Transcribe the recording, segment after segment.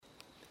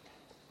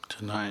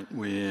Tonight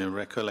we're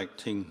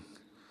recollecting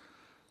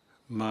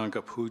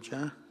Magha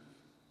Puja,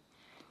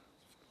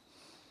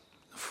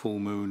 the full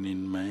moon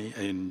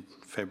in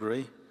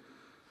February,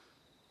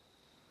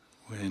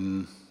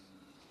 when,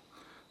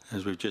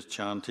 as we've just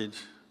chanted,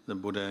 the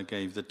Buddha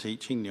gave the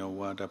teaching,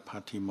 Nyawada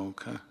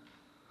Patimokkha.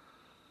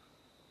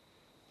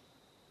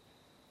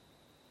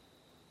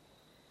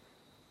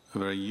 A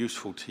very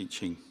useful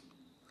teaching.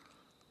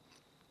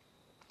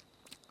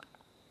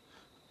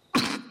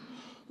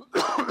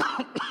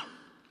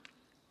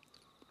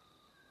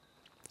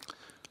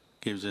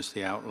 Gives us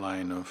the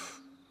outline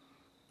of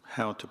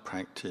how to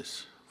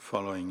practice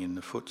following in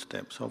the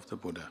footsteps of the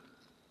Buddha.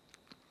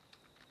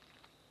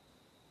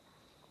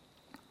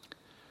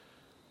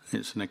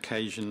 It's an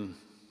occasion,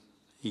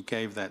 he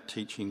gave that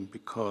teaching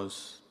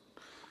because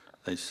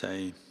they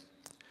say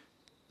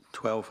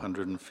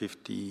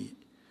 1250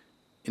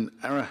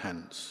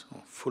 arahants,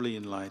 or fully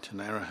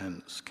enlightened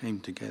arahants, came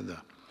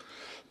together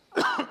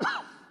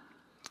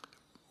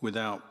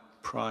without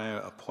prior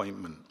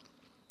appointment.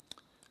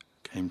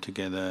 Came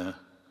together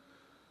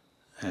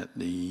at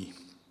the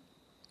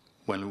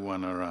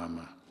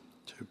Weluwanarama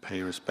to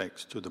pay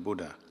respects to the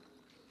Buddha.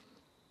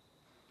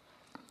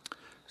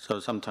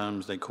 So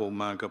sometimes they call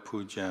Magha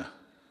Puja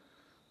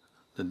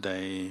the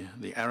day,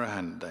 the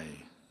Arahant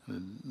Day,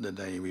 the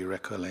day we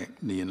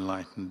recollect the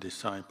enlightened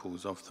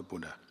disciples of the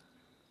Buddha,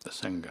 the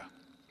Sangha,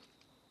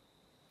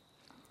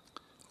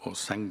 or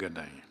Sangha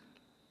Day.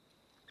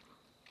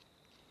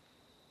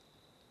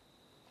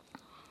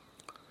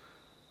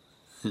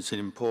 It's an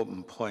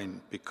important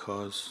point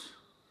because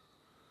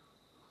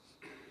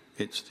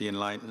it's the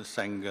enlightened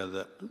Sangha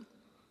that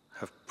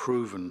have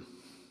proven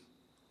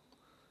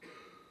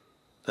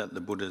that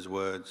the Buddha's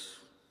words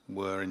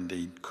were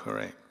indeed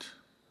correct,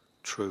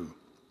 true.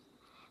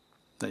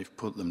 They've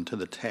put them to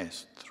the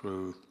test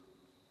through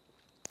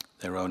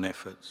their own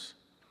efforts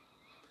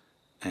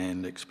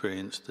and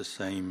experienced the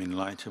same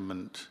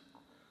enlightenment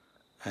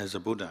as a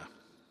Buddha.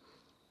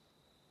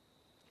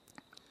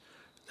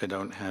 They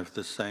don't have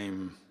the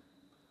same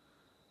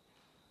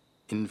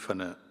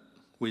infinite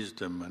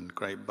wisdom and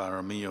great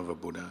barami of a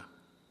Buddha.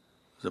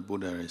 The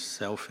Buddha is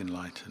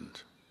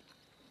self-enlightened.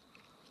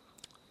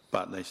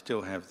 But they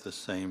still have the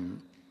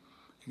same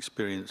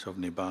experience of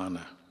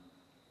Nibbana,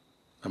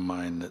 a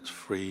mind that's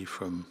free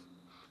from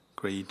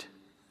greed,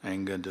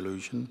 anger,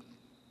 delusion,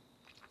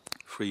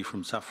 free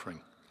from suffering.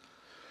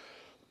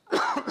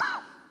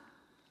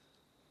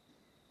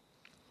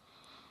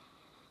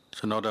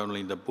 So not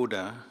only the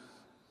Buddha,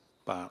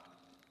 but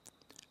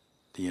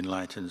the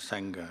enlightened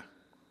Sangha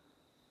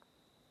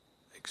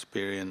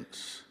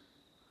experience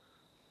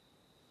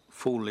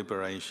full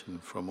liberation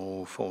from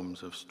all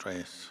forms of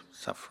stress,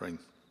 suffering.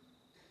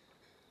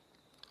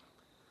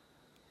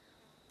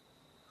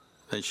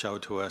 They show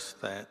to us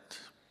that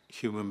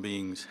human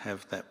beings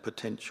have that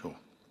potential.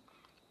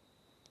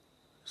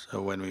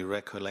 So when we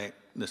recollect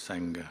the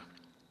Sangha,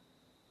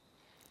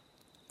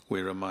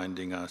 we're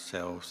reminding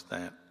ourselves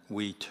that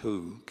we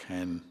too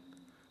can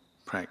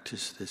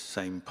practice this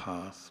same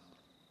path,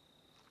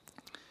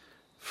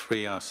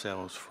 free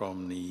ourselves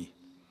from the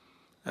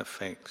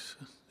effects,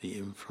 the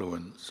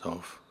influence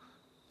of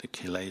the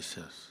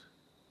kilesas,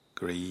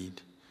 greed,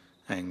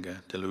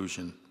 anger,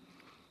 delusion,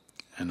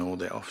 and all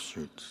their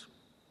offshoots.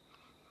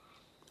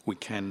 We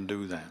can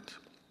do that.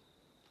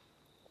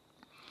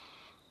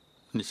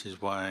 This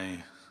is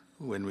why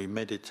when we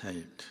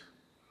meditate,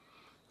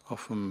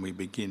 often we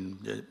begin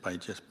by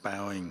just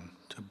bowing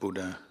to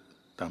Buddha,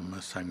 Dhamma,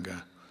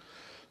 Sangha.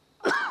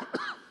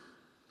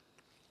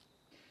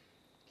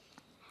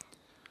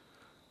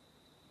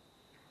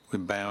 We're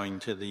bowing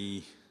to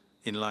the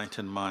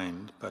enlightened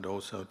mind, but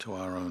also to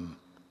our own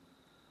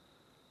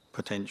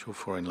potential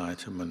for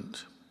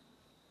enlightenment.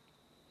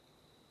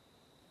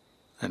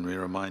 And we're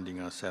reminding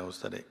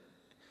ourselves that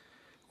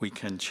we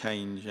can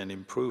change and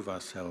improve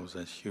ourselves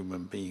as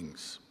human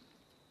beings.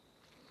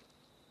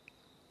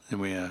 And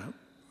we are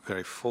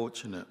very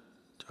fortunate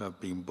to have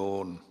been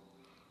born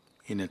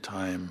in a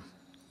time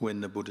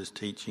when the Buddha's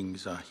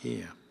teachings are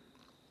here,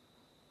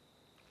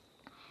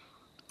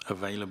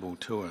 available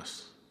to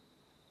us.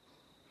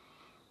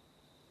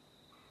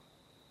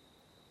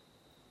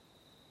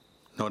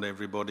 Not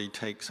everybody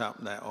takes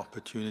up that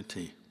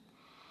opportunity.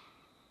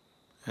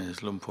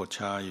 As Luang Por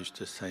Chah used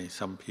to say,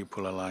 some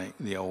people are like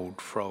the old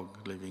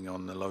frog living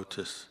on the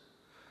lotus,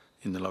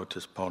 in the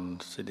lotus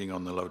pond, sitting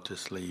on the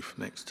lotus leaf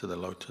next to the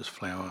lotus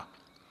flower.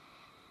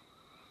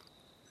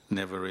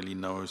 Never really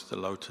knows the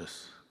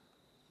lotus.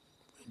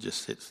 It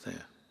just sits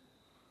there.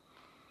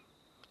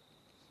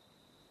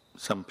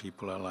 Some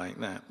people are like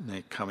that.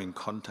 They come in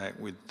contact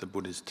with the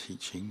Buddha's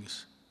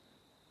teachings,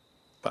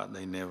 but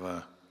they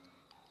never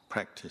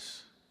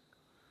practice.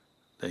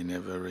 They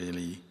never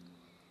really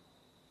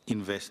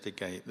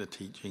investigate the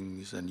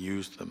teachings and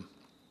use them.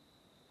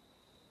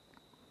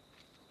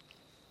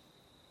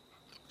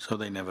 So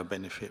they never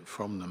benefit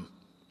from them.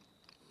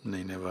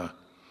 They never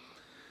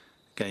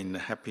gain the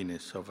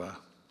happiness of a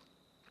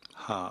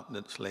heart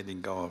that's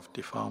letting go of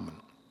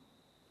defilement.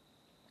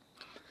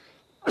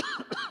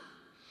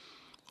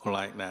 Or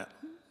like that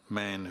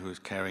man who's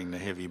carrying the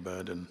heavy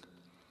burden.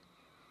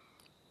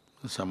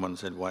 Someone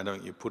said, "Why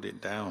don't you put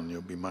it down?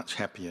 You'll be much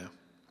happier."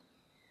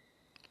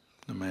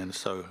 The man's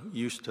so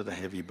used to the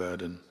heavy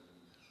burden,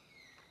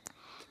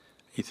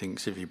 he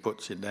thinks if he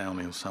puts it down,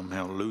 he'll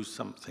somehow lose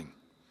something.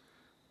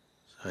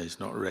 So he's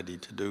not ready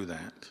to do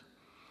that.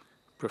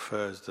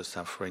 Prefers the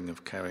suffering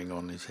of carrying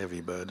on his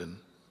heavy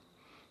burden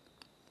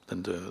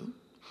than to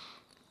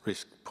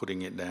risk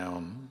putting it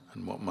down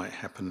and what might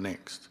happen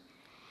next.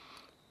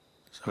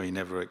 So he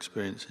never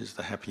experiences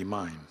the happy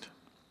mind.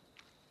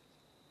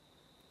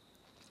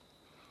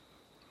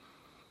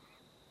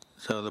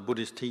 So the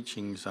Buddhist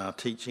teachings are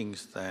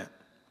teachings that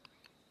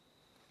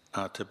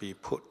are to be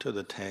put to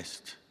the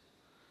test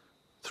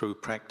through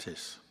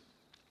practice.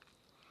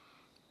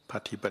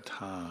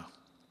 Patibata,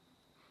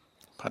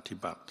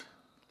 patibat.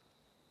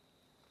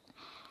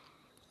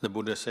 The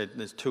Buddha said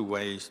there's two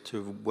ways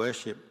to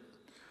worship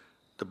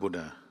the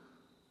Buddha.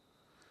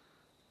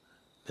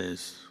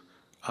 There's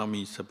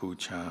Amisa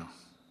Puja.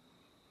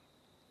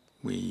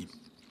 We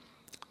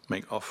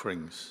make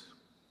offerings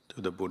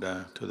to the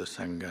Buddha, to the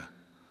Sangha.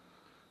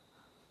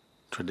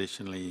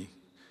 Traditionally,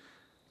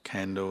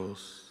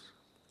 candles,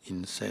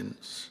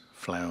 incense,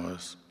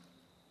 flowers.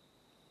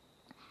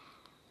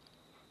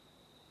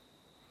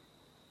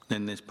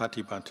 Then there's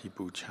Patipati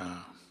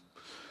Puja,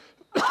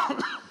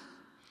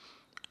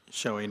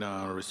 showing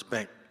our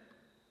respect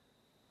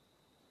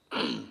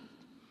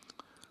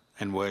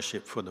and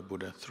worship for the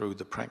Buddha through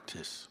the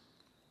practice.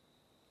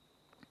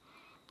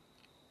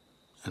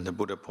 And the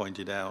Buddha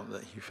pointed out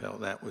that he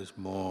felt that was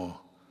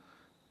more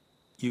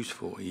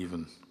useful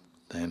even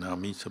than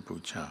Amisa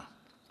Puja,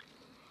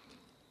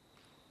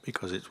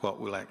 because it's what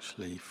will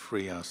actually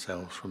free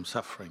ourselves from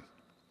suffering.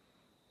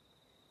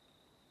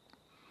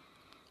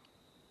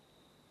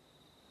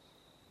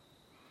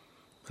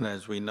 And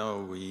as we know,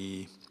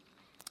 we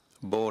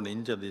are born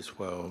into this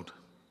world,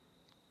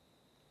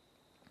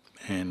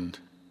 and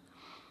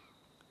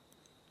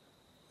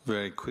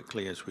very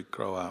quickly as we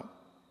grow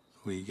up,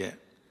 we get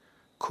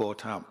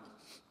caught up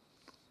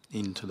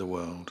into the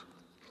world,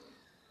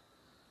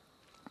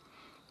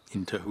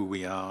 into who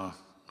we are,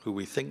 who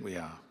we think we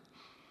are,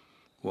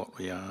 what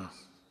we are,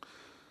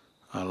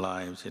 our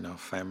lives in our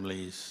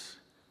families,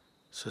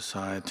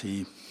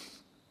 society,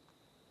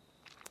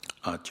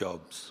 our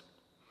jobs,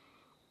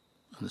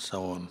 and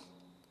so on.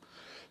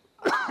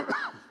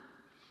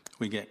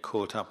 We get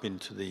caught up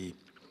into the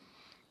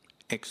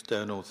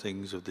external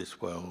things of this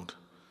world,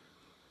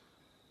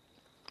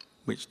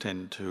 which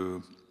tend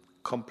to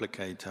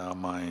complicate our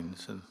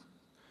minds and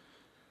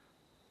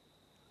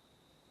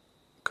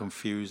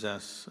confuse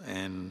us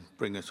and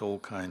bring us all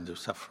kinds of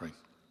suffering.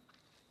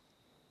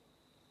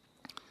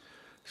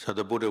 So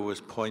the Buddha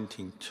was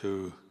pointing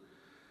to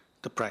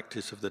the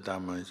practice of the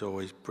Dhamma is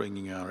always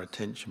bringing our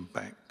attention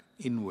back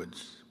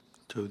inwards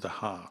to the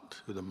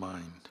heart, to the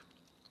mind.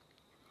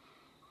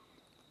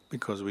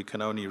 Because we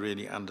can only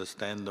really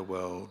understand the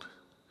world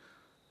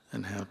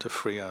and how to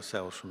free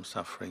ourselves from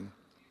suffering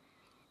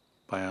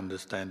by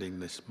understanding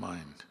this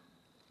mind.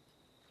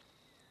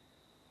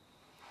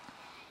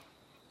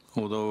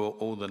 Although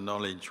all the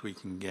knowledge we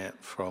can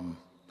get from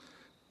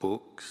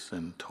books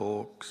and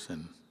talks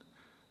and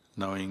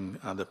knowing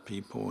other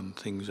people and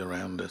things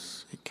around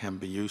us, it can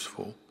be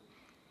useful.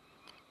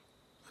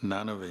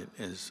 None of it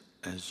is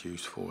as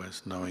useful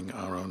as knowing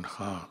our own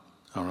heart,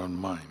 our own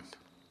mind.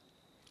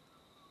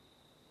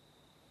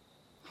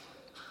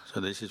 So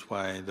this is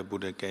why the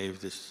Buddha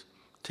gave this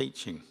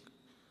teaching: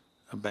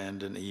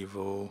 abandon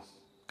evil,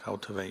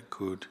 cultivate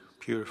good,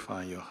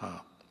 purify your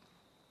heart.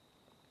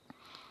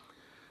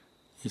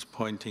 He's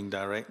pointing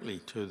directly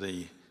to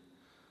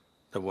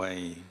the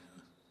way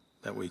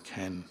that we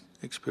can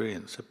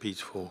experience a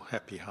peaceful,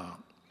 happy heart.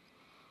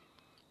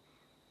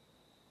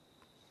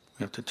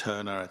 We have to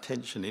turn our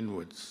attention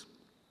inwards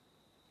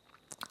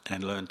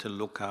and learn to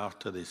look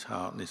after this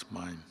heart and this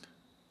mind,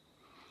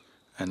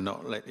 and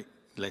not let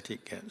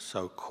it get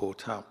so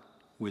caught up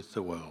with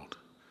the world,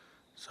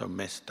 so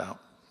messed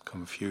up,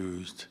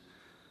 confused,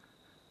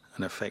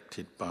 and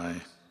affected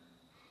by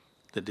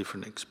the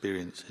different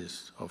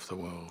experiences of the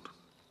world.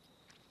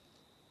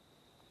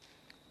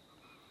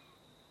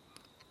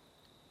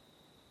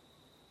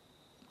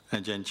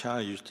 Ajahn Chah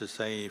used to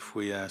say, if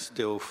we are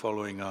still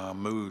following our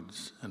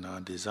moods and our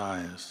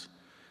desires,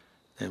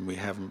 then we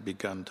haven't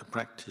begun to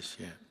practice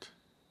yet.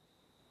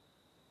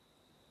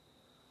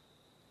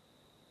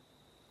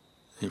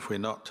 If we're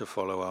not to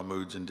follow our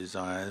moods and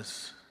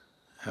desires,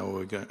 how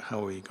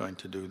are we going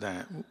to do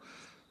that?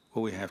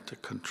 Well, we have to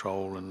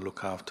control and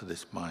look after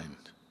this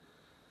mind.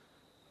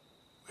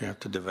 We have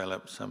to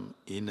develop some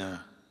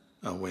inner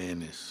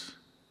awareness,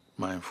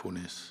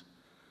 mindfulness,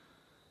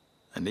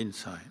 and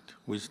insight,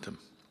 wisdom.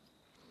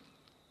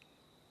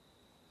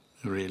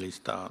 Really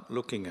start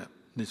looking at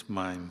this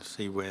mind,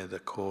 see where the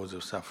cause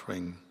of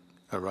suffering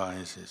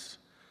arises,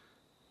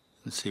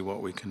 and see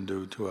what we can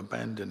do to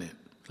abandon it,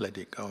 let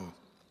it go.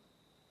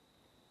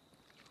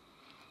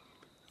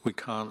 We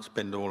can't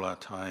spend all our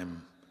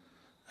time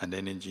and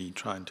energy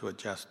trying to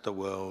adjust the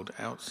world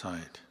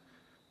outside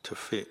to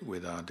fit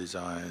with our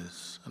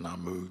desires and our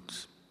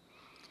moods.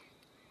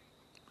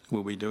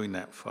 We'll be doing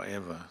that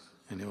forever,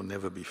 and it will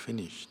never be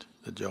finished,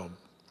 the job.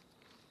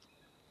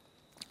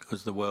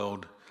 Because the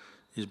world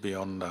is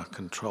beyond our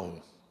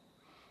control.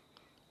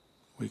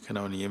 We can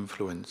only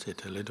influence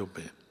it a little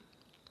bit.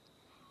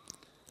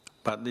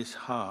 But this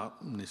heart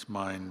and this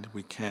mind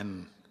we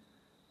can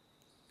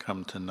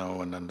come to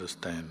know and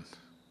understand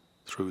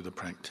through the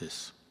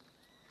practice.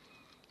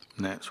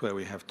 And that's where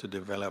we have to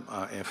develop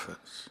our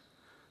efforts,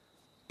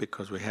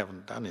 because we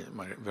haven't done it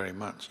very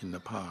much in the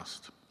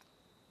past.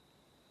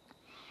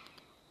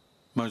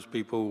 Most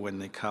people, when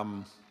they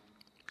come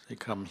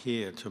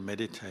here to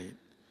meditate,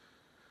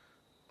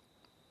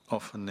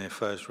 often their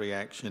first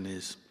reaction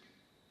is,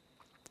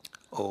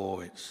 "Oh,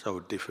 it's so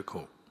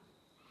difficult.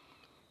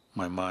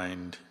 My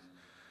mind,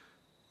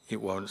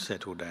 it won't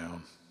settle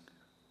down.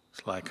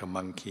 It's like a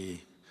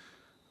monkey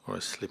or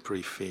a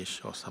slippery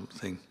fish or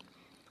something,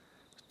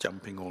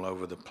 jumping all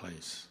over the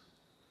place.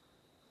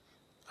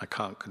 I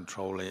can't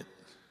control it.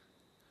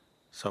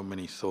 So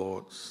many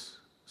thoughts,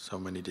 so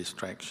many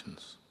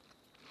distractions."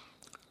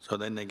 So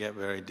then they get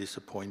very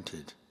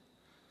disappointed.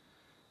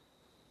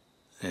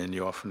 And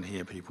you often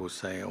hear people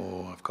say,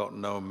 "Oh, I've got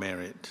no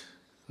merit,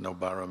 no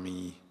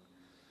barami.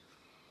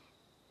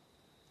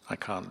 I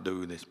can't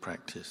do this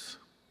practice."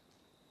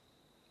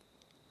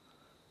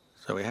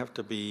 So we have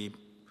to be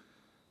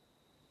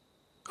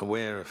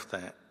aware of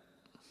that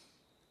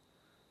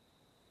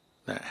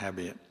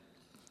habit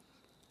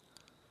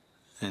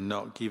and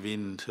not give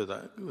in to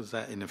that, because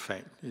that in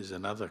effect is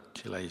another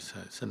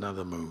kilesa, it's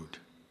another mood.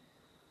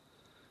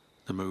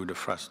 The mood of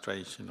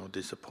frustration or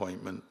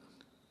disappointment,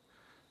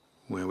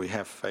 where we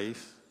have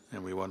faith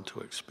and we want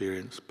to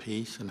experience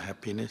peace and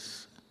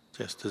happiness,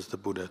 just as the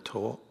Buddha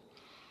taught.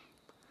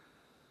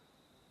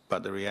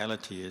 But the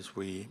reality is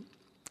we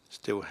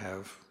still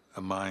have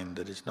a mind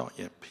that is not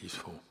yet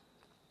peaceful.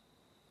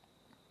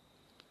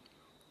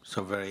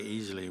 So very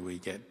easily we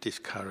get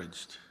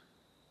discouraged,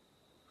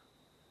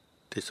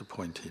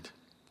 disappointed,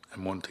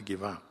 and want to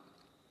give up.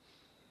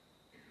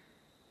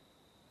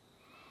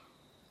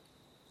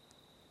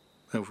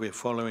 If we're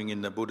following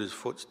in the Buddha's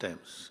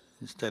footsteps,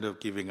 instead of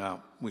giving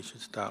up, we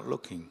should start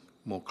looking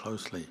more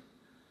closely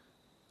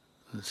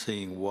and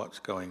seeing what's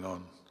going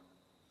on,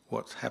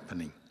 what's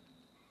happening.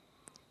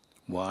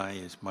 Why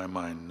is my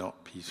mind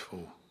not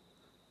peaceful?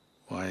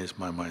 Why is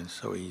my mind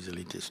so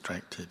easily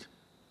distracted?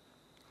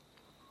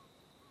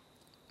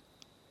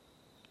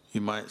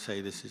 You might say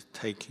this is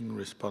taking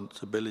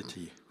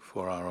responsibility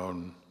for our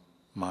own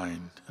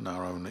mind and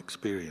our own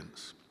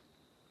experience.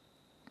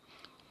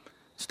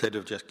 Instead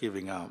of just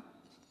giving up,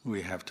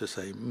 we have to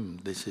say,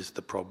 this is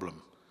the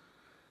problem.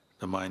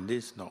 The mind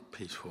is not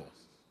peaceful.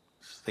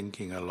 It's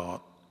thinking a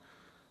lot.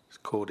 It's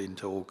caught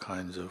into all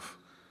kinds of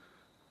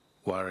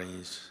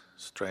worries,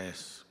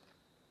 stress,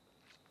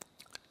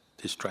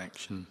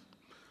 distraction,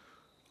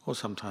 or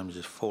sometimes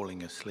just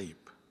falling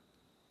asleep.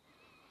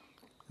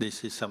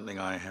 This is something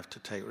I have to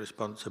take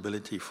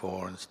responsibility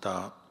for and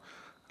start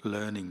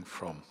learning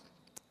from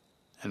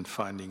and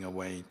finding a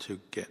way to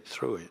get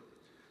through it,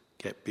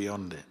 get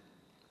beyond it.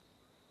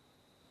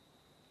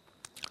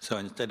 So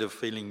instead of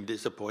feeling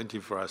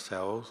disappointed for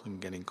ourselves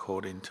and getting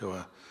caught into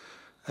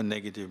a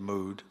negative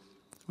mood,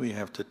 we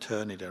have to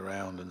turn it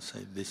around and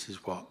say, this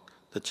is what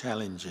the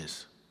challenge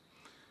is.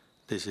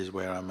 This is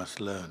where I must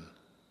learn.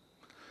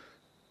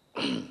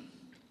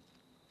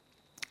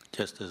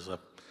 Just as a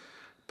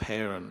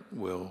parent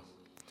will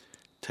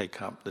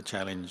take up the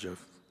challenge of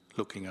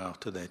looking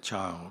after their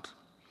child,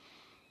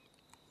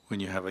 when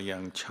you have a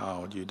young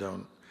child, you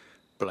don't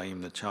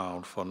blame the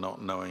child for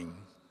not knowing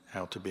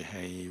how to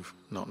behave,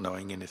 not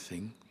knowing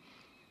anything.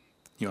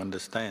 You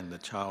understand the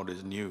child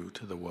is new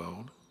to the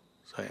world,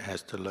 so it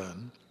has to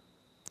learn,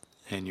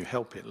 and you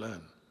help it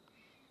learn.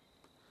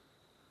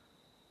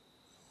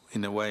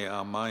 In a way,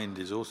 our mind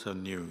is also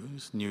new.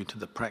 It's new to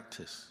the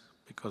practice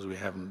because we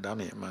haven't done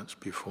it much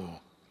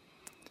before.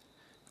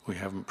 We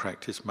haven't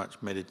practiced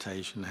much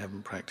meditation,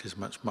 haven't practiced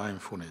much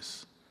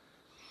mindfulness.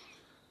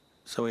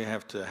 So we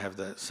have to have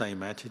that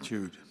same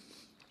attitude,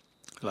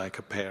 like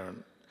a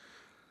parent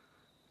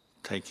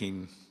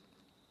taking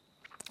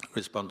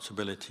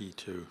responsibility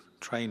to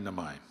train the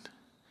mind,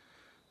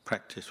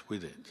 practice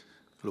with it,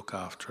 look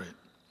after it.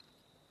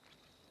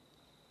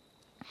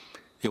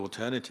 The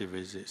alternative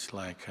is it's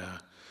like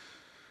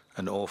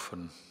an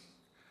orphan,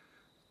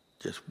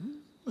 just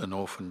an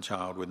orphan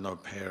child with no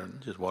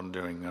parent, just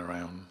wandering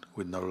around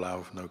with no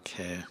love, no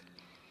care,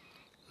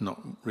 not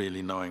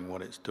really knowing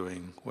what it's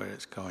doing, where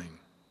it's going,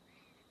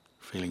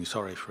 feeling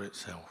sorry for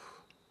itself.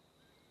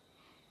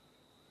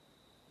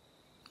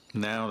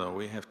 Now, though,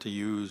 we have to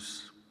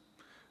use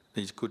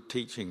these good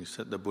teachings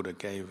that the Buddha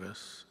gave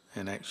us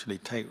and actually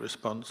take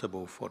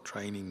responsible for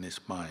training this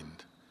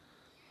mind.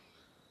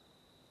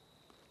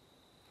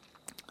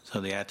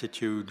 So the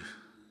attitude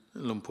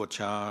Luang Por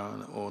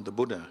Chah or the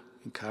Buddha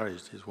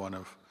encouraged is one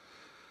of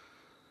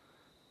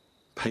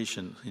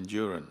patience,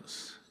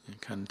 endurance,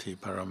 Kanti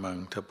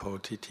Paramang Tapo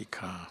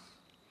Titika.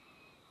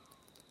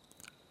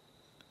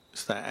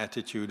 It's that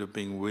attitude of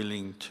being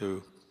willing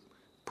to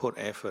put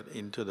effort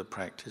into the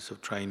practice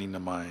of training the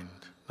mind,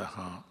 the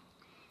heart,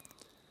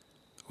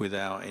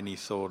 without any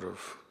thought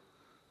of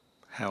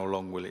how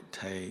long will it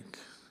take,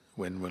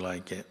 when will I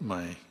get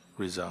my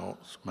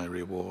results, my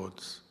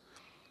rewards,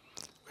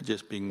 but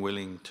just being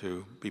willing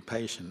to be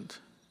patient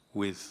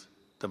with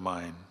the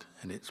mind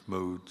and its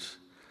moods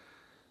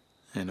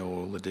and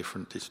all the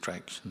different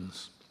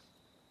distractions.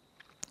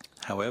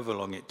 However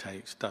long it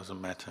takes,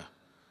 doesn't matter.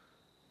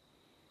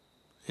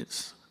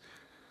 It's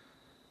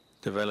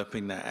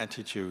developing that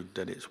attitude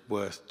that it's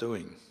worth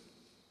doing,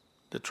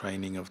 the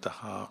training of the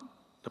heart,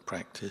 the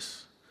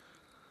practice,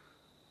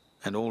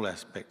 and all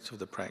aspects of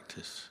the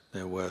practice,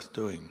 they're worth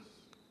doing,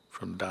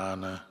 from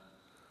dana,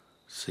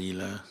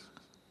 sila,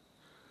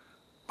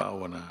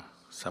 bhavana,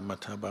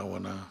 samatha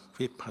bhavana,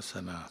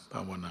 vipassana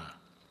bhavana.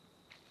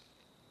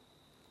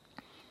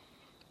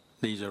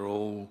 These are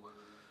all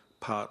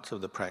parts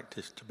of the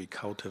practice to be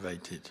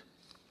cultivated.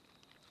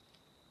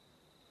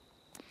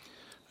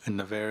 And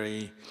the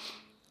very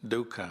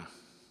dukkha,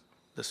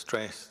 the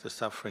stress, the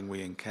suffering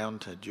we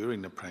encounter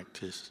during the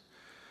practice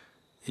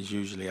is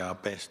usually our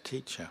best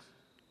teacher.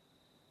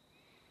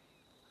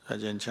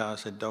 Ajahn Chah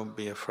said, don't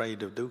be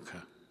afraid of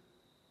dukkha,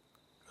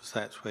 because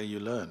that's where you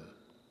learn.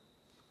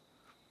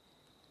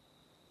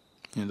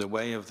 In the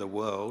way of the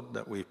world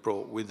that we've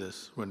brought with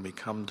us when we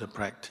come to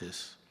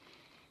practice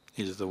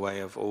is the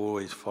way of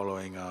always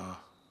following our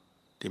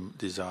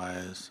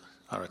desires,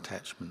 our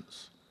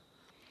attachments.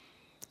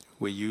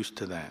 We're used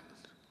to that,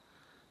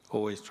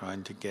 always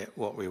trying to get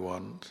what we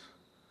want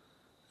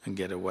and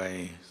get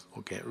away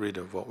or get rid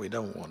of what we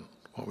don't want,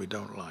 what we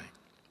don't like.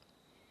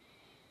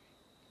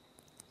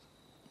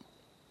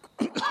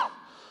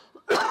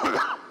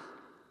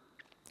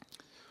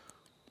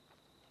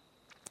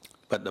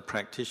 But the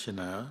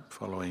practitioner,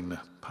 following the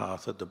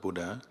path of the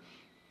Buddha,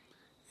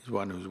 is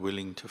one who's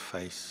willing to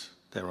face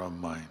their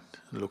own mind,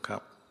 look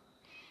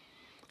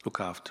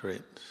after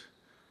it,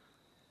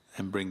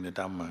 and bring the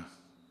Dhamma,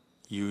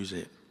 use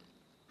it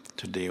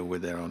to deal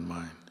with their own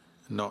mind,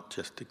 not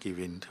just to give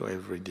in to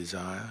every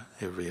desire,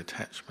 every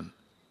attachment,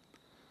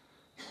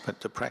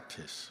 but to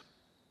practice.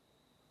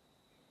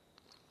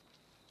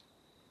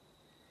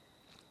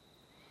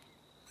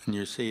 And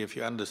you see, if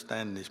you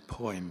understand this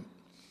point,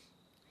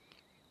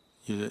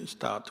 you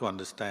start to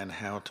understand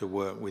how to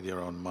work with your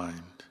own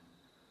mind.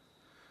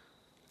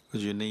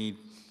 Because you need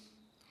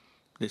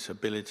this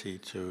ability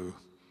to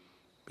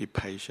be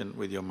patient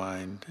with your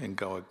mind and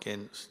go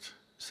against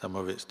some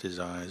of its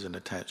desires and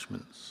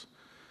attachments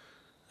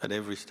at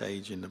every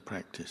stage in the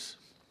practice.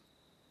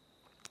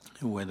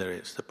 Whether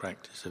it's the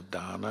practice of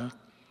dana,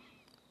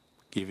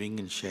 giving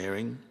and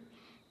sharing,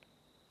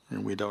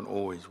 and we don't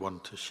always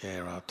want to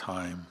share our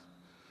time,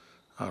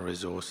 our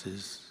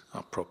resources,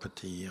 our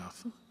property,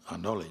 our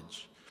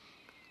knowledge.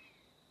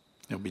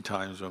 There'll be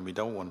times when we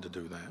don't want to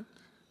do that,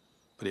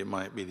 but it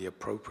might be the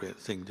appropriate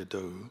thing to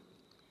do.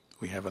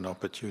 We have an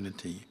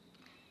opportunity,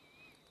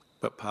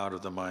 but part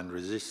of the mind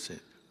resists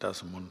it,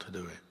 doesn't want to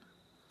do it.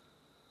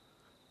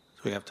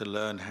 So we have to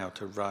learn how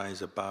to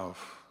rise above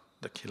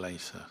the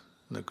kilesa,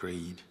 the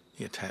greed,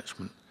 the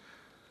attachment,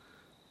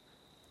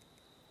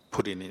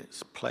 put in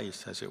its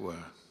place, as it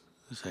were.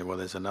 And say, well,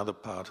 there's another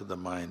part of the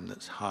mind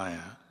that's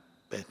higher,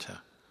 better.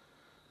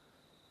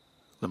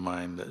 The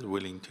mind that's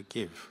willing to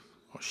give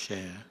or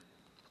share,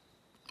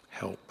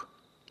 help.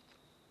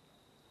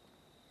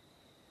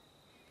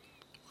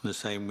 The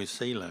same with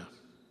sila.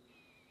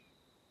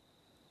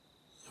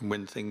 And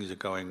when things are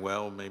going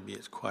well, maybe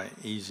it's quite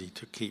easy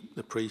to keep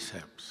the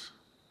precepts,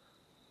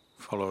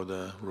 follow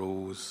the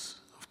rules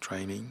of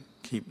training,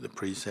 keep the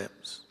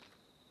precepts.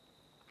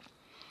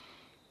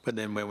 But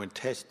then when we're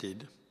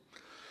tested,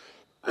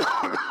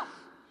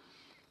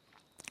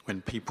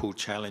 when people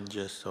challenge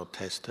us or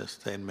test us,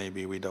 then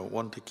maybe we don't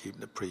want to keep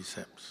the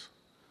precepts.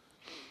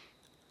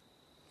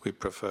 We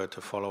prefer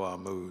to follow our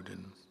mood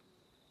and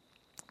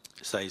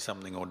say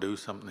something or do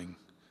something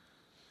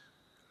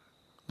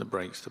that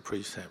breaks the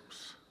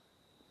precepts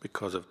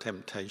because of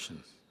temptation.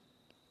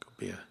 It could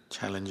be a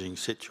challenging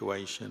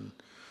situation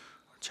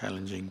or a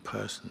challenging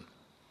person.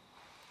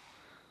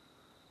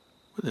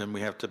 But then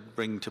we have to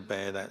bring to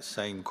bear that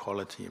same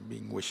quality of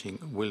being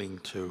willing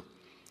to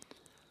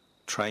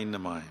train the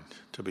mind,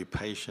 to be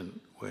patient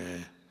where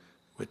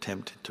we're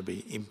tempted to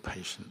be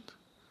impatient,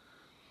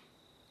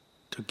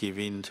 to give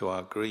in to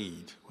our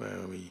greed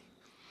where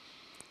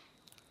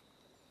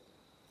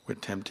we're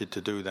tempted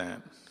to do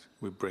that.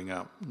 We bring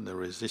up the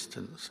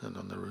resistance and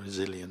on the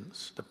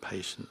resilience, the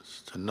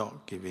patience to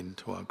not give in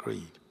to our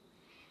greed.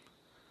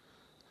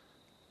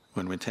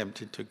 When we're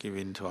tempted to give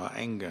in to our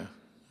anger,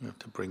 we have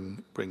to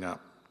bring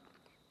up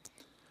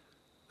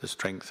the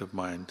strength of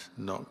mind,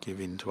 not give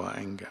in to our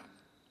anger.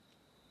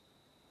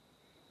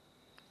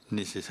 And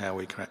this is how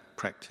we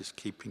practice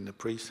keeping the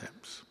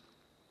precepts.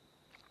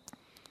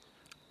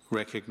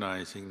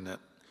 Recognizing that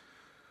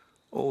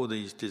all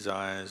these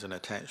desires and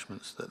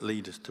attachments that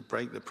lead us to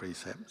break the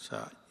precepts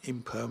are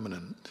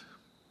impermanent.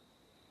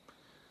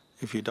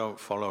 If you don't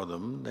follow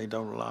them, they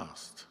don't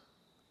last.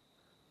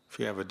 If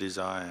you have a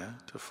desire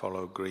to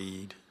follow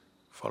greed,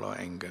 follow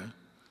anger,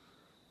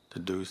 to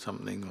do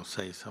something or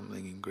say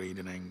something in greed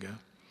and anger,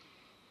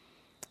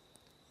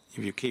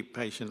 if you keep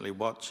patiently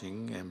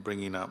watching and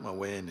bringing up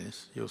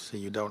awareness, you'll see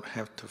you don't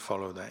have to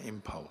follow that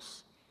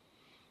impulse.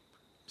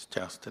 It's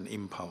just an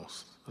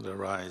impulse that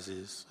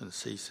arises and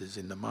ceases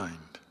in the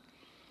mind.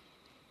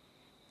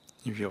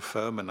 If you're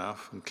firm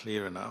enough and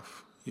clear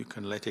enough, you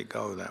can let it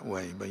go that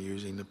way by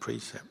using the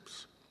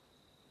precepts.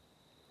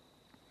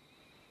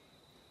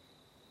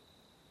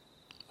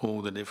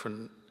 All the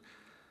different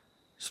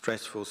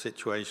stressful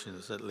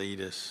situations that lead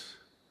us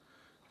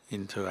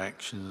into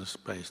actions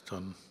based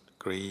on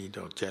greed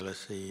or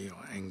jealousy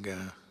or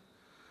anger,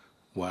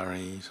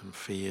 worries and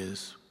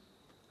fears.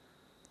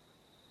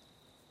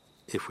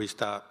 If we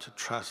start to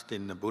trust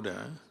in the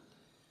Buddha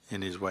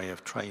and his way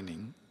of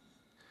training,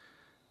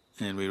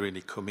 and we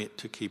really commit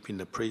to keeping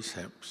the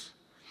precepts,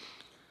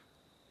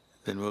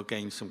 then we'll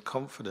gain some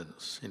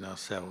confidence in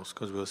ourselves,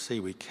 because we'll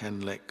see we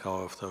can let go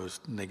of those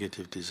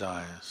negative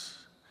desires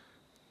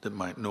that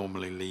might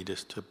normally lead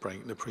us to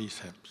break the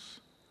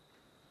precepts.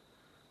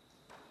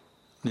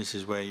 This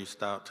is where you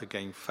start to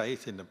gain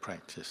faith in the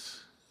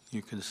practice.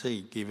 You can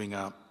see giving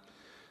up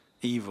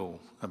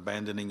evil,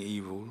 abandoning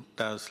evil,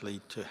 does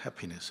lead to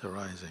happiness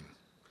arising.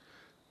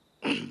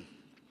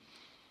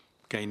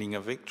 Gaining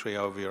a victory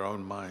over your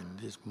own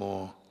mind is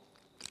more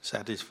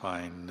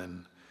satisfying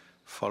than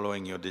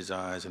following your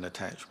desires and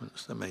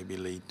attachments that maybe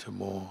lead to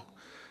more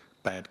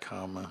bad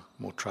karma,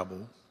 more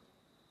trouble.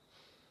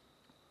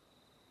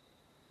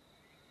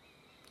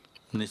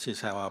 And this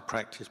is how our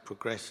practice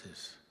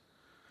progresses.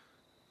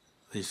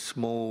 These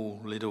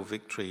small little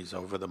victories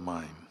over the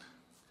mind,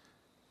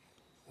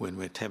 when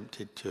we're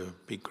tempted to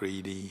be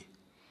greedy,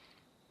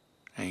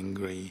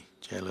 angry,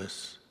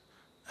 jealous,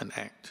 and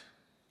act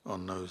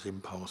on those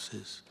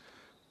impulses,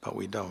 but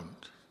we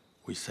don't.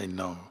 We say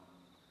no.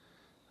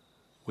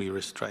 We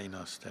restrain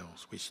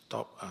ourselves. We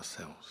stop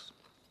ourselves.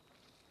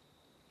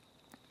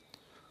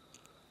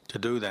 To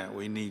do that,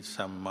 we need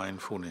some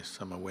mindfulness,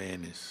 some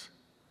awareness,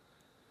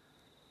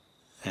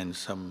 and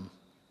some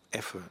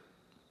effort.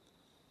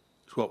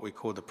 It's what we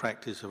call the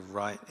practice of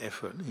right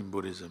effort in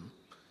Buddhism.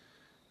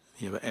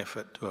 You have an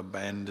effort to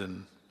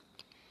abandon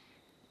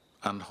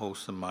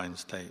unwholesome mind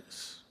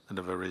states that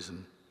have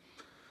arisen,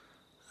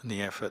 and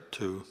the effort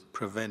to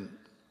prevent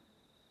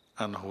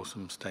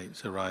unwholesome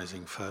states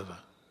arising further,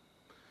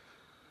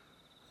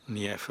 and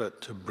the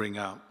effort to bring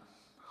up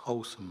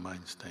wholesome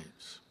mind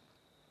states,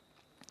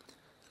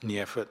 and the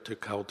effort to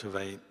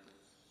cultivate,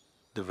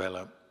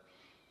 develop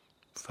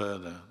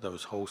further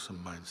those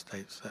wholesome mind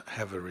states that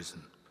have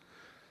arisen.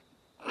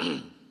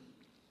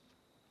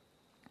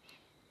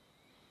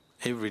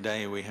 Every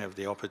day we have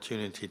the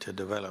opportunity to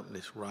develop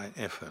this right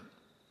effort,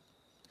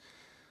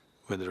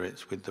 whether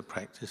it's with the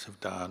practice of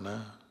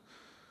dana,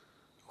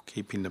 or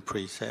keeping the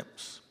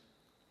precepts,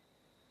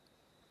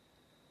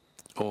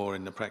 or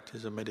in the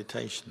practice of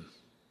meditation.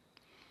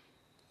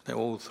 They're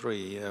all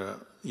three,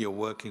 you're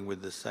working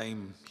with the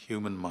same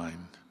human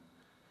mind,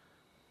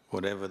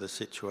 whatever the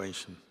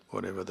situation,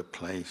 whatever the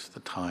place,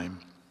 the time.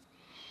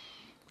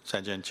 As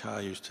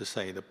Ajahn used to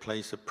say, the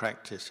place of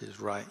practice is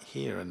right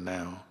here and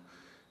now,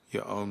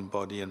 your own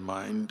body and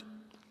mind,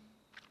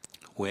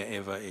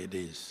 wherever it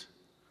is,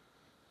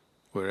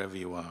 wherever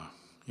you are.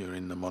 You're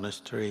in the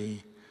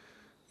monastery,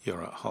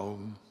 you're at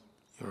home,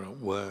 you're at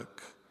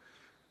work,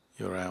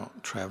 you're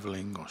out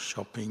travelling or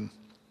shopping.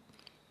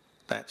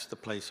 That's the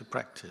place of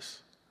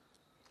practice.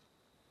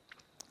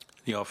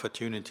 The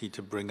opportunity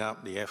to bring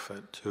up the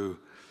effort to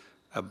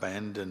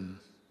abandon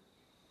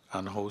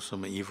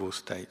unwholesome, evil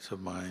states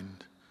of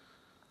mind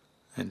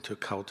and to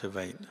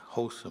cultivate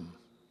wholesome,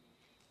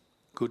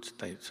 good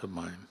states of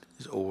mind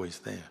is always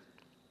there,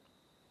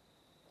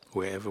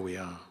 wherever we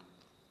are.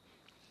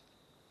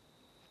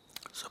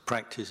 So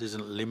practice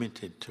isn't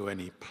limited to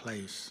any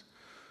place,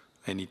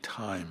 any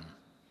time.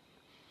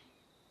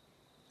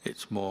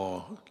 It's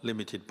more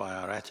limited by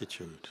our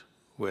attitude,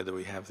 whether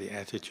we have the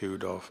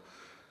attitude of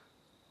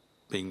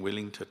being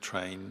willing to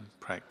train,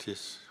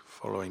 practice,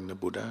 following the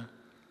Buddha,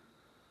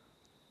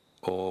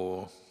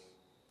 or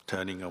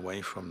turning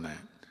away from that,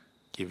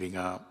 giving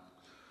up,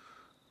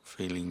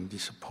 feeling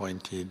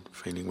disappointed,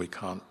 feeling we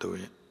can't do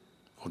it,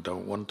 or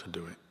don't want to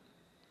do it.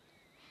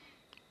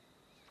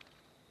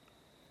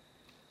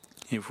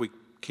 If we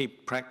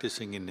keep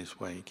practicing in this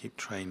way, keep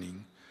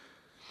training,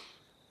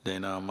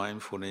 then our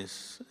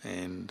mindfulness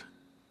and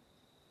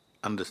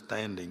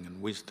understanding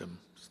and wisdom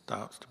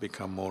starts to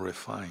become more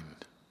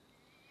refined.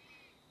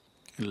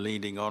 And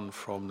leading on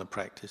from the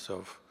practice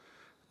of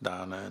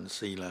dana and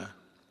sila,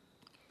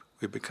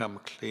 we become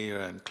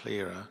clearer and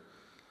clearer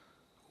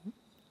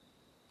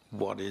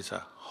what is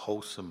a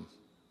wholesome,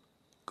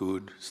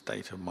 good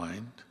state of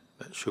mind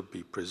that should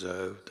be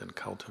preserved and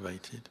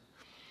cultivated,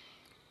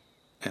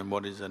 and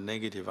what is a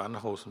negative,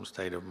 unwholesome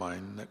state of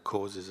mind that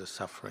causes a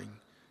suffering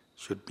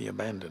should be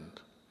abandoned.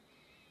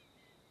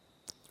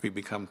 We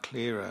become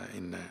clearer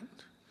in that.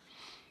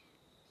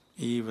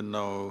 Even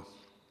though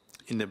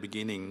in the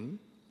beginning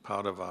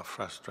part of our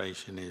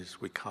frustration is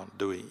we can't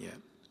do it yet,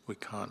 We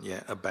can't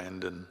yet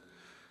abandon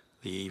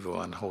the evil,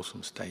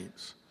 unwholesome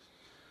states.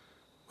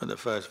 But the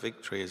first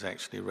victory is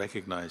actually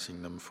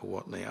recognizing them for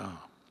what they are.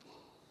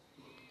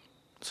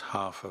 It's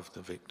half of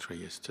the victory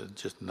is to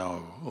just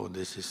know, oh,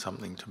 this is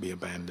something to be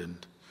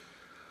abandoned.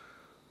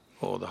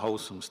 Or the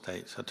wholesome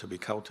states are to be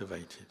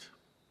cultivated.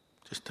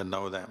 Just to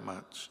know that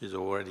much is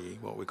already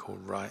what we call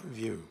right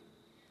view,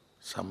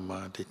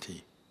 samma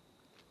ditthi.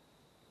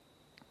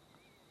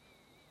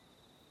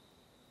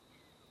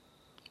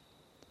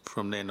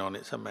 From then on,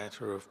 it's a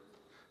matter of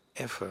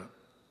effort,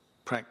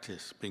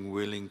 practice, being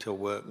willing to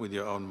work with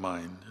your own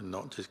mind and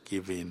not just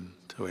give in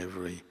to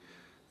every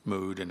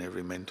mood and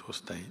every mental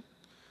state,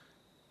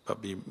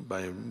 but be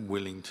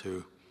willing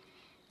to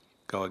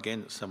go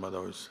against some of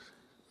those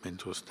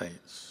mental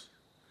states.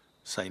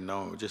 Say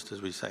no, just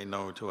as we say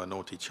no to a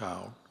naughty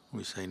child,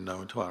 we say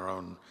no to our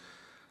own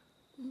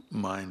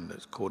mind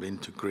that's caught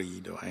into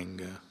greed or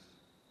anger,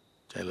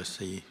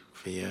 jealousy,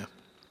 fear.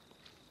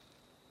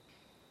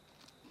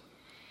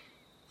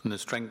 And the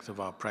strength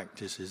of our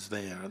practice is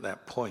there at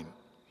that point.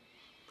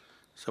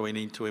 So we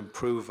need to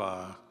improve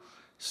our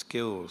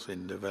skills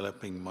in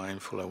developing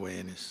mindful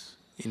awareness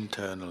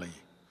internally,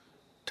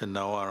 to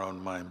know our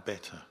own mind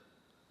better,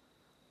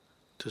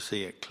 to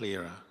see it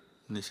clearer.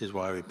 And this is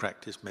why we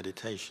practice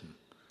meditation,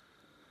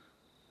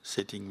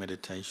 sitting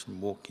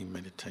meditation, walking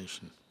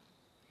meditation,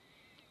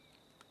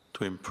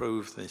 to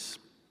improve this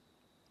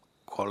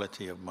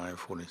quality of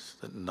mindfulness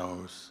that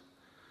knows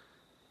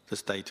the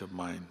state of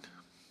mind,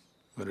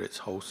 whether it's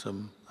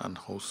wholesome,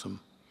 unwholesome,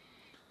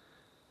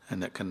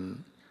 and that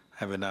can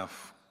have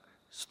enough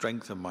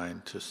strength of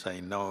mind to say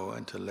no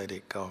and to let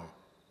it go,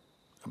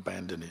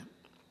 abandon it.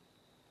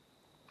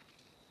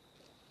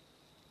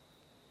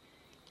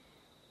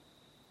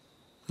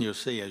 You'll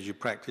see as you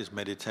practice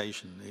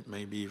meditation, it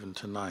may be even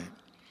tonight,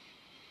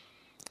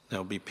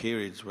 there'll be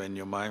periods when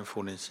your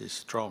mindfulness is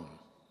strong,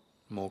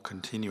 more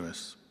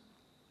continuous,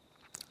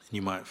 and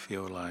you might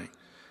feel like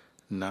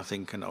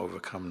nothing can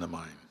overcome the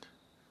mind.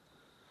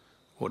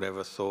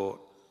 Whatever thought,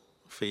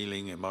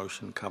 feeling,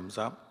 emotion comes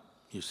up,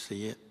 you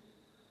see it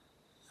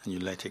and you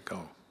let it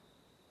go.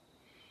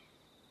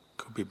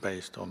 Could be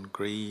based on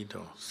greed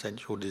or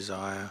sensual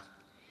desire,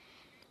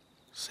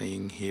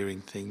 seeing,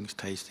 hearing things,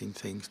 tasting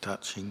things,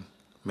 touching,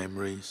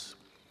 memories.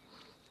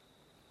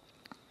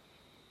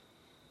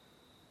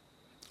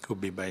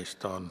 Could be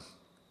based on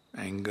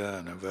anger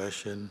and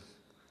aversion,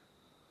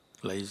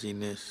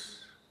 laziness,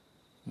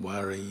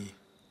 worry,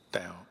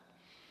 doubt.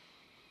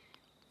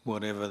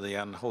 Whatever the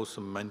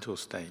unwholesome mental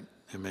state,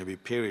 there may be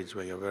periods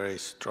where you're very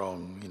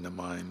strong in the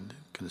mind,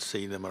 can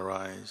see them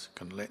arise,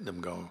 can let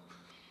them go,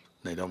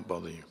 they don't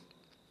bother you.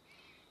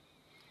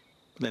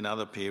 But then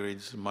other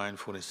periods,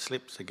 mindfulness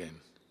slips again,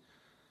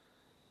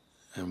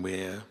 and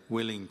we're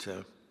willing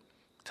to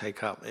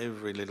take up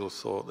every little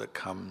thought that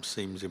comes,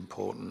 seems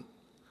important,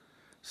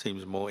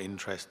 seems more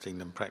interesting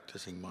than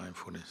practicing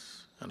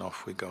mindfulness, and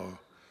off we go,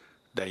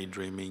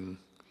 daydreaming,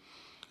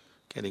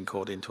 getting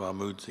caught into our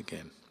moods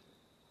again.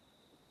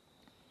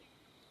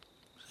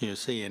 You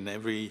see, in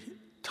every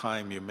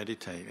time you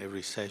meditate,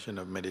 every session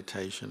of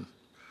meditation,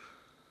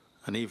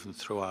 and even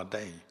through our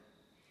day,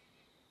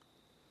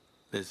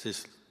 there's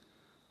this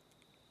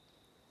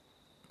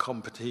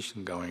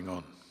competition going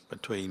on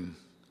between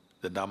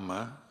the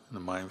Dhamma,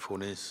 the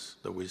mindfulness,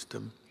 the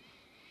wisdom,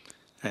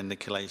 and the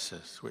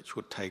kilesas, which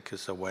would take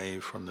us away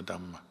from the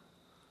Dhamma,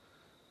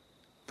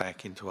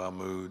 back into our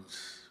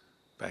moods,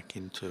 back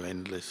into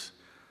endless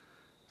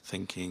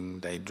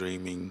thinking,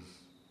 daydreaming.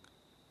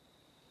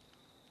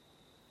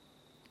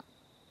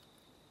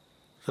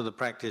 So the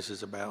practice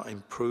is about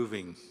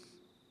improving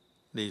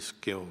these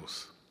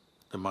skills,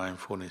 the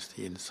mindfulness,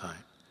 the insight.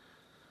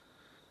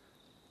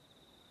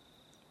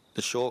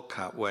 The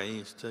shortcut way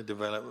is to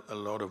develop a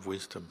lot of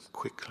wisdom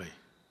quickly.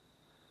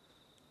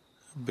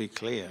 Be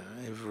clear,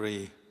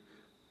 every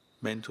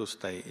mental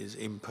state is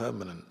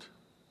impermanent.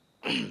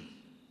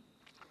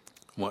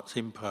 What's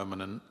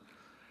impermanent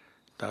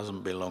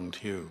doesn't belong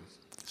to you.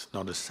 It's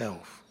not a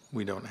self.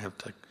 We don't have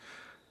to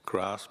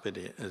grasp at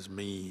it as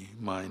me,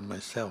 mine,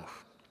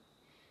 myself.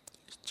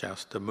 It's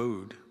just a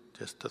mood,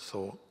 just a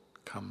thought,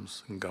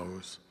 comes and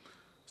goes.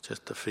 It's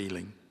just a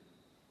feeling.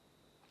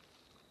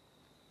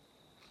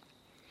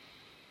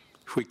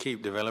 If we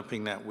keep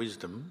developing that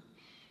wisdom,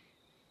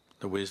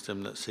 the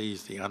wisdom that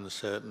sees the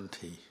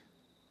uncertainty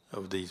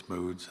of these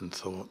moods and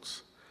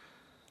thoughts,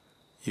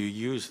 you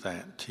use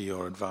that to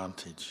your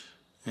advantage,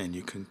 and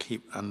you can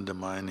keep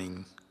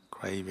undermining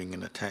craving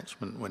and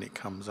attachment when it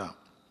comes up.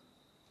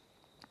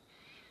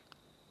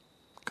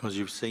 Because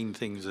you've seen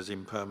things as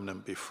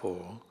impermanent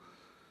before,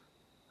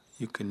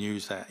 you can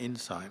use that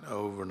insight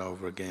over and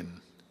over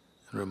again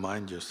and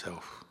remind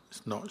yourself,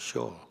 it's not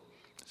sure,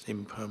 it's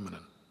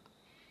impermanent,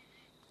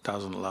 it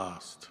doesn't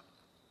last.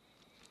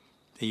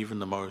 Even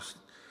the most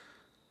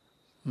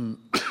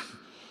the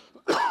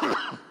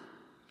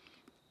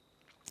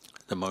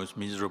most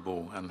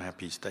miserable,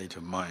 unhappy state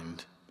of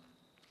mind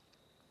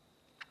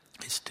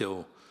is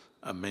still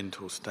a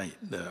mental state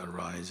that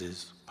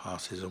arises,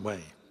 passes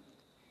away.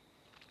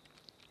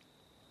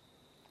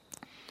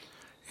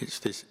 It's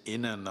this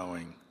inner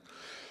knowing,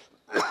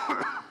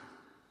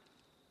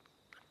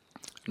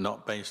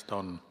 not based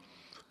on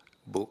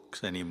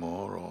books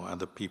anymore or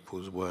other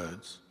people's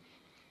words,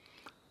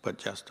 but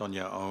just on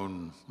your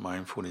own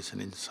mindfulness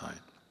and insight.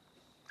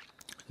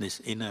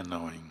 This inner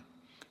knowing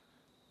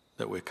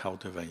that we're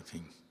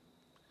cultivating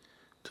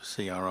to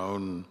see our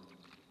own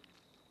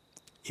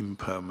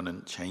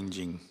impermanent,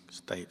 changing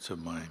states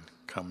of mind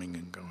coming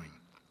and going.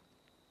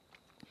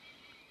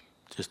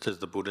 Just as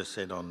the Buddha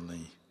said on the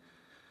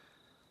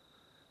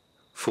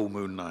full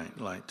moon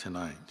night, like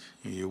tonight,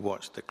 you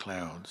watch the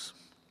clouds.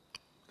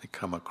 They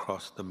come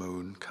across the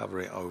moon, cover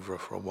it over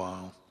for a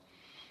while,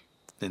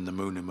 then the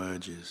moon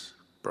emerges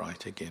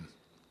bright again.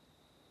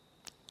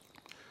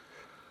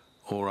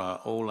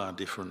 All our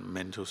different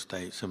mental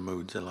states and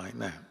moods are like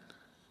that.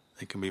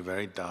 They can be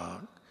very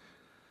dark.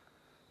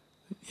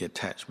 The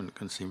attachment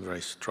can seem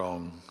very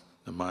strong.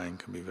 The mind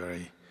can be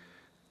very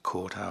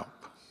caught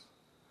up.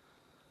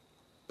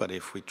 But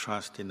if we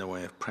trust in the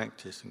way of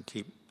practice and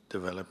keep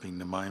developing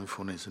the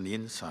mindfulness and the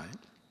insight,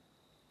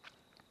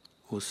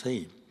 we'll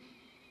see.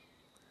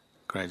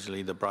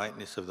 Gradually the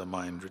brightness of the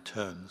mind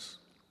returns.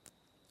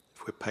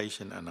 If we're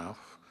patient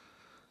enough,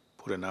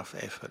 put enough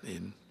effort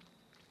in,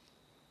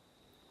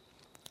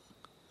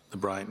 the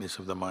brightness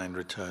of the mind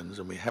returns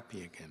and we're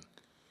happy again.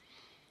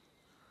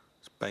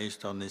 It's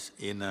based on this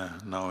inner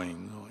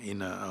knowing or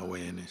inner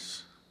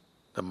awareness,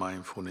 the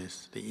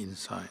mindfulness, the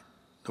insight,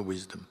 the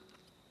wisdom.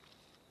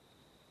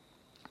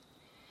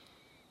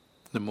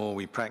 The more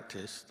we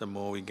practice, the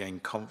more we gain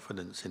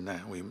confidence in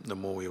that, the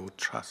more we will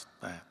trust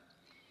that.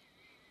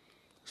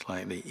 It's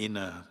like the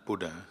inner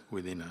Buddha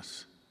within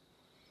us,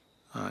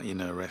 our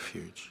inner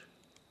refuge.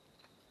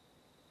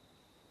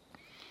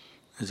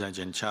 As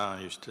Ajahn Chah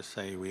used to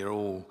say,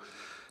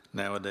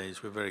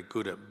 nowadays we're very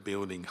good at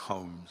building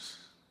homes.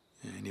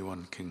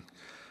 Anyone can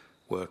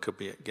work a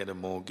bit, get a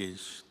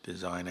mortgage,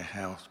 design a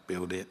house,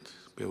 build it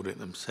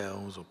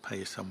themselves or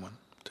pay someone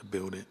to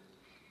build it.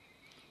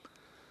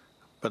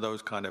 But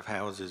those kind of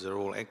houses are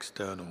all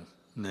external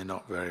and they're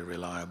not very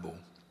reliable.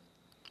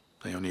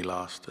 They only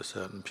last a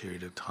certain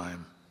period of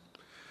time.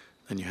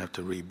 Then you have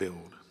to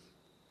rebuild.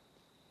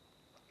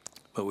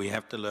 But we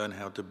have to learn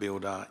how to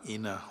build our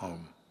inner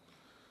home.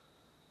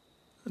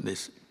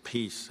 This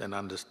peace and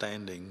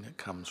understanding that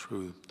comes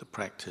through the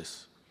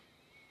practice.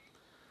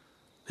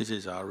 This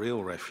is our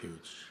real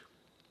refuge.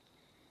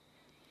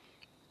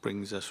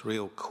 Brings us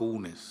real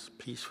coolness,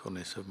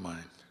 peacefulness of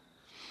mind.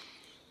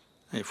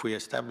 If we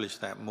establish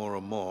that more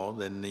and more,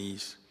 then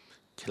these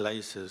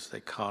kilesas,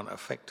 they can't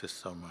affect us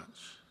so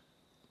much.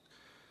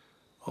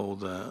 All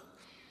the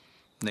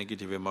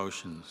negative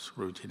emotions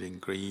rooted in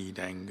greed,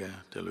 anger,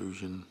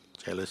 delusion,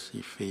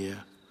 jealousy,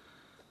 fear,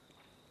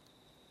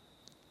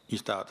 you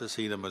start to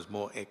see them as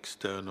more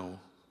external,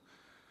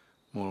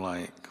 more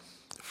like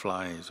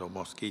flies or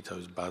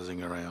mosquitoes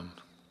buzzing around.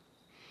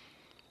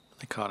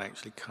 They can't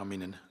actually come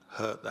in and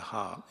hurt the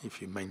heart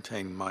if you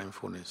maintain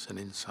mindfulness and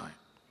insight.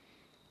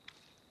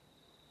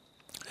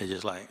 They're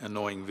just like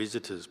annoying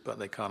visitors, but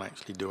they can't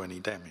actually do any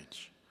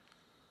damage.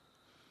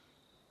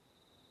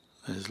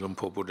 As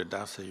Lumpur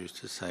Buddhadasa used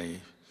to say,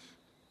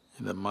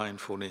 the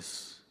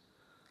mindfulness,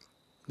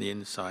 the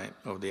insight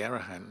of the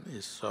Arahant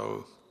is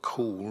so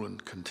cool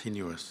and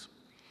continuous.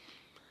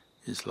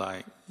 It's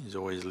like he's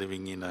always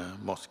living in a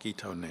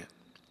mosquito net.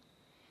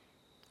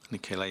 And the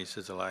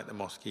kilesas are like the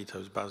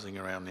mosquitoes buzzing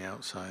around the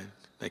outside.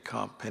 They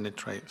can't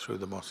penetrate through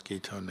the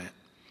mosquito net.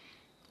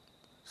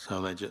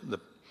 So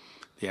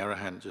the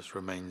Arahant just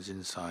remains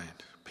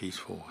inside,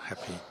 peaceful,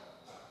 happy.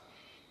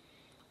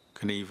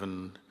 Can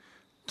even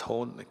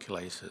taunt the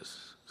kilesas,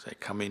 say,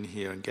 come in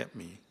here and get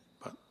me,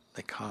 but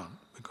they can't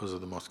because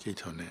of the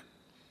mosquito net.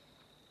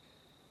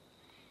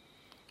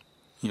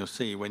 You'll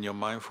see when your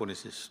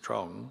mindfulness is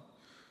strong,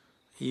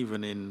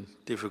 even in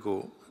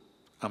difficult,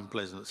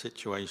 unpleasant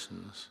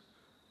situations,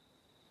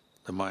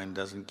 the mind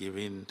doesn't give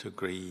in to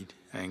greed,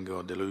 anger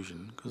or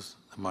delusion because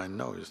the mind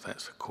knows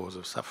that's the cause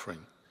of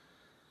suffering.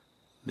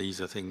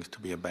 These are things to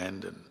be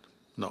abandoned,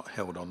 not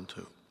held on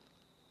to.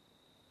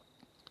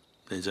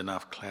 There's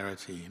enough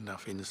clarity,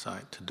 enough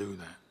insight to do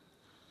that.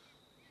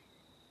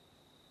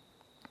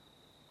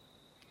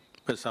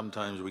 But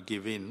sometimes we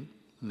give in,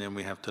 and then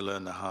we have to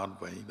learn the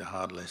hard way, the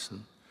hard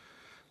lesson.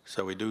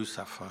 So we do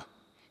suffer.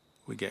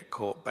 We get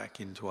caught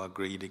back into our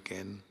greed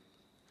again,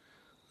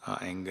 our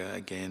anger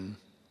again.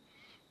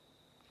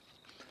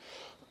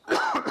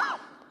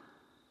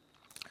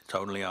 It's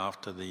only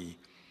after the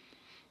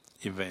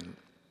event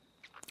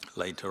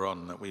later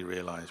on that we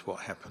realize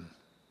what happened.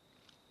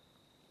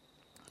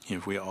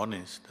 If we're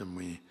honest and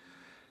we're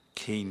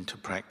keen to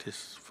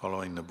practice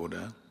following the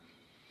Buddha,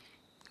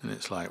 then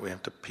it's like we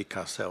have to pick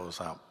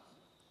ourselves up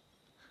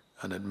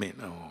and admit,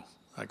 oh,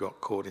 I got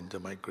caught into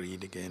my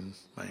greed again,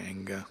 my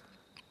anger,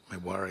 my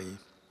worry,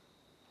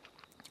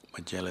 my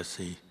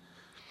jealousy.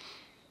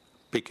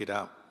 Pick it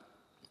up,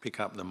 pick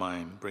up the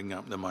mind, bring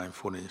up the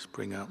mindfulness,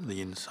 bring up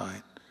the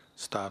insight,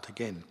 start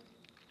again.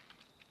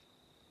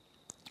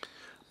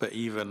 But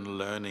even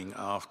learning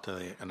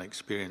after an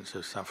experience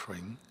of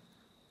suffering,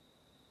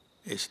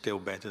 it's still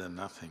better than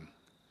nothing.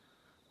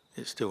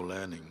 It's still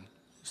learning.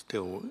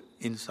 Still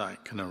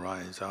insight can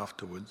arise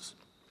afterwards.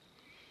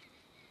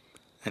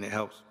 And it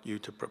helps you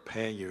to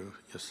prepare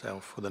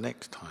yourself for the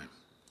next time.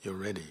 You're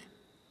ready.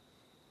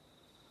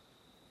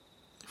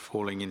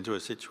 Falling into a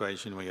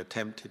situation where you're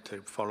tempted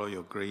to follow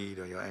your greed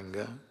or your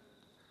anger,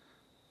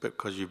 but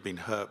because you've been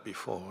hurt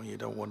before, you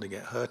don't want to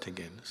get hurt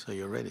again, so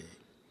you're ready.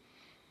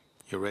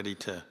 You're ready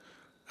to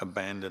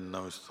abandon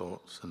those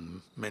thoughts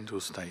and mental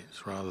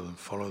states rather than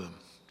follow them.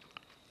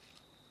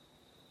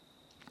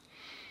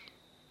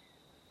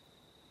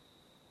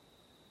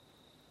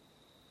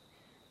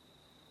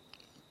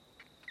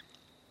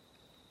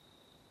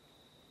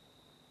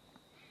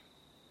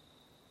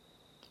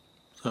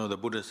 So the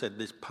Buddha said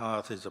this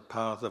path is a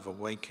path of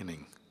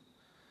awakening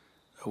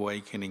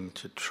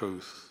to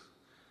truth,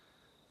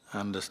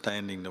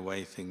 understanding the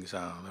way things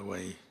are, the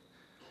way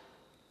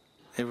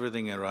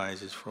everything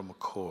arises from a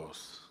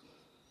cause.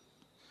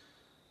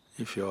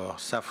 If you're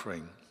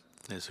suffering,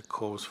 there's a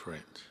cause for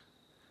it.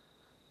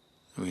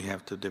 We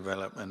have to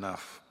develop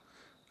enough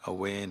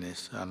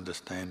awareness,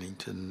 understanding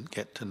to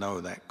get to know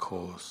that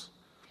cause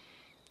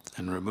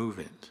and remove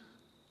it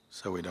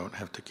so we don't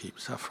have to keep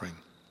suffering.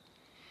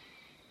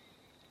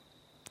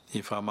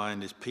 If our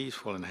mind is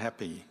peaceful and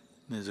happy,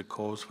 there's a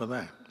cause for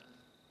that.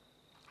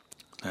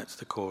 That's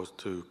the cause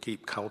to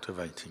keep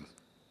cultivating.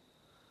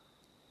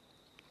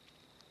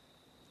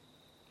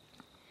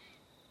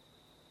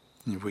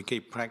 If we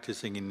keep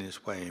practicing in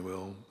this way,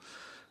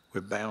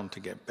 we're bound to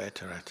get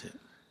better at it,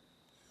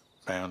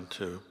 bound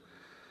to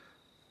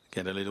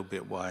get a little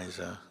bit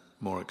wiser,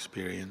 more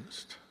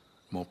experienced,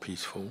 more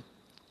peaceful,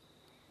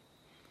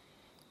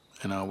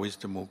 and our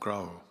wisdom will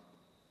grow.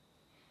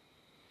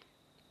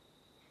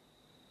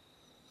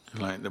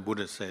 Like the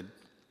Buddha said,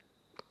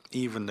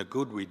 even the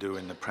good we do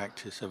in the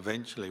practice,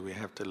 eventually we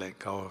have to let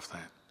go of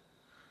that.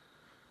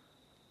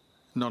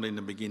 Not in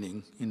the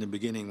beginning. In the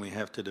beginning we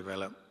have to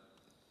develop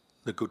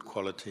the good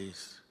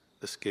qualities,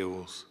 the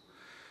skills,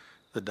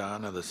 the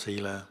dana, the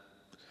sila,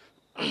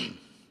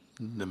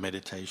 the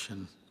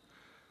meditation,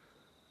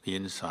 the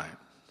insight.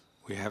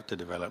 We have to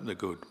develop the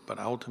good, but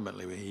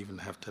ultimately we even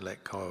have to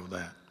let go of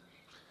that,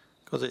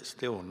 because it's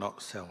still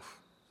not self,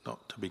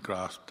 not to be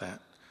grasped at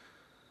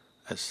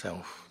as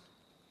self.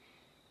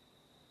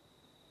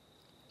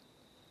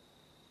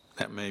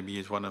 That maybe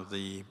is one of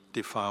the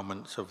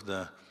defilements of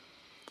the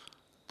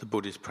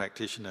Buddhist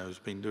practitioner who's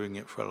been doing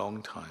it for a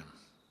long time.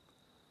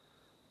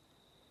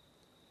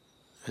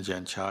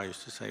 Ajahn Chah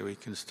used to say we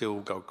can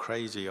still go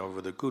crazy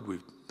over the good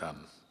we've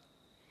done.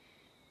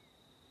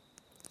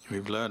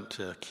 We've learnt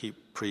to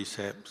keep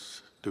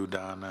precepts, do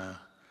dana,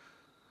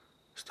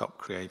 stop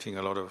creating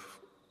a lot of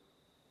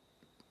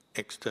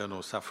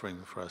external suffering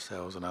for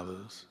ourselves and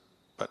others.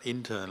 But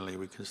internally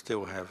we can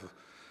still have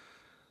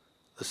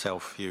the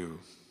self-view,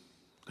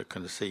 the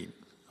conceit.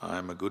 I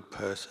am a good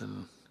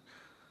person,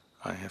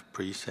 I have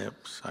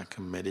precepts, I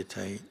can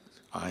meditate,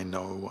 I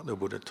know what the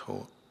Buddha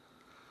taught.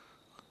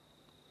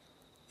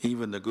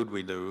 Even the good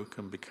we do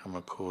can become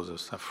a cause of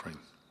suffering.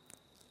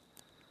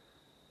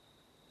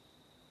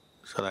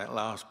 So that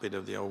last bit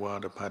of the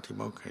Awada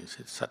Patimokkha is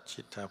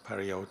Satchita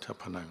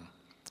Pariyotapanang,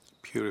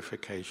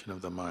 purification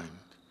of the mind.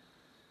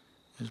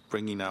 It's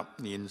bringing up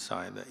the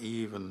insight that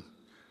even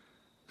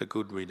the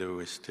good we do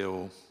is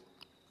still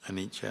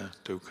anicca,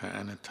 dukkha,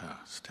 anatta,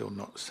 still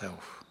not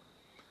self.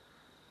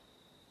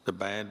 The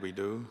bad we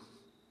do,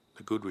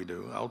 the good we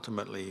do,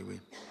 ultimately we're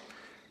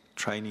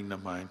training the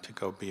mind to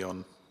go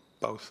beyond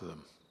both of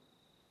them.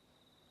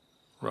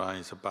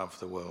 Rise above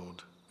the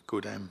world,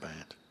 good and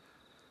bad.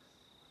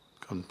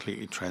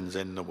 Completely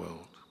transcend the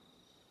world.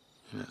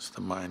 And that's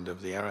the mind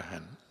of the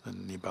Arahant, the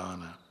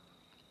Nibbana.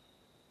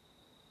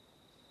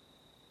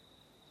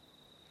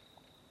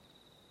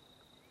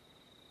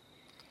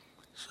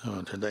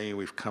 So today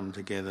we've come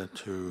together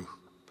to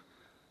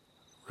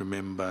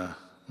remember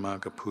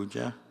Magha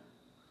Puja.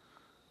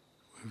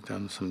 We've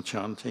done some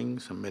chanting,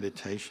 some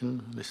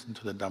meditation, listened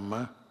to the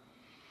Dhamma.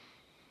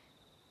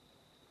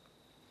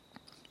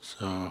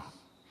 So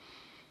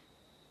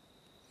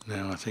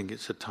now I think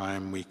it's a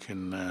time we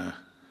can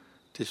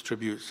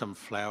distribute some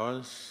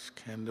flowers,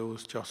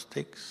 candles, joss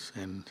sticks,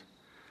 and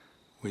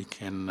we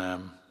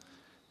can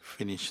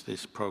finish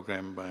this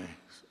program by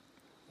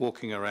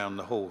walking around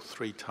the hall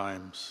 3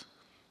 times,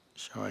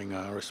 showing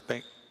our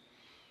respect,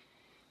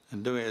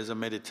 and do it as a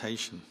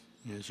meditation.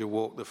 As you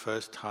walk the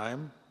first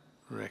time,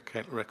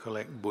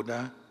 recollect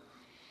Buddha.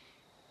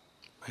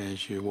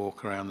 As you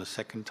walk around the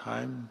second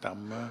time,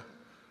 Dhamma.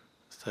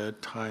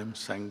 Third time,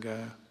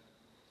 Sangha.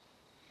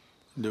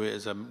 Do it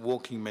as a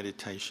walking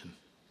meditation.